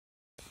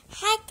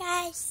Hi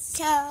guys,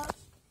 so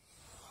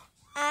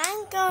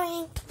I'm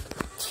going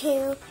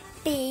to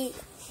be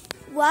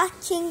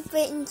watching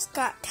Britain's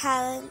Got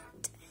Talent,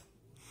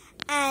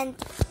 and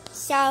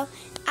so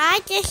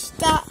I just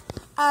got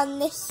on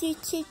this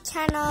YouTube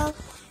channel.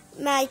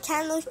 My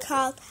channel is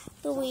called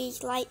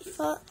Louise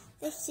Lightfoot.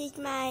 This is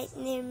my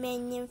new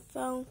minion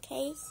phone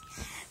case.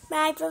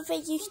 My brother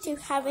used to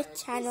have a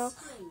channel,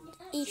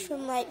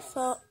 Ethan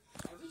Lightfoot,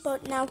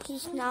 but now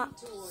he's not,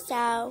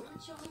 so.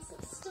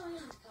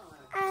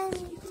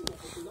 And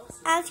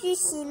as you've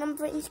seen on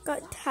Britain's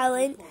Got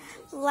Talent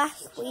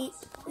last week,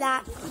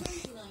 that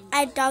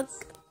a dog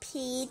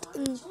peed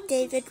in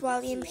David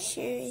Williams'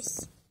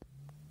 shoes.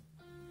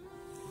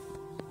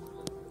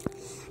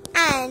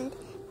 And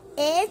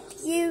if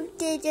you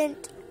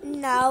didn't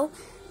know,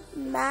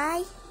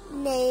 my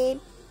name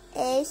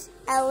is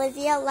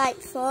Olivia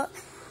Lightfoot.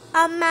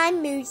 On my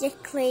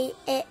Musical.ly,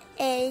 it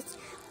is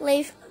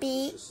Live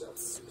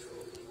Beats.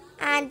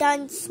 And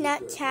on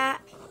Snapchat,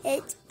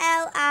 it's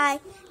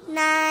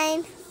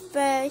LI9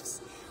 verse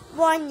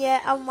 1 year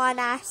and 1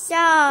 hour.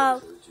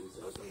 So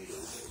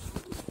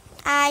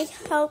I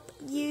hope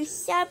you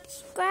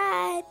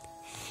subscribe.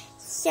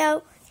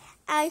 So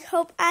I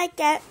hope I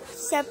get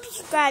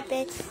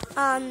subscribers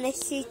on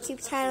this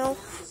YouTube channel.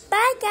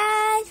 Bye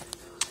guys.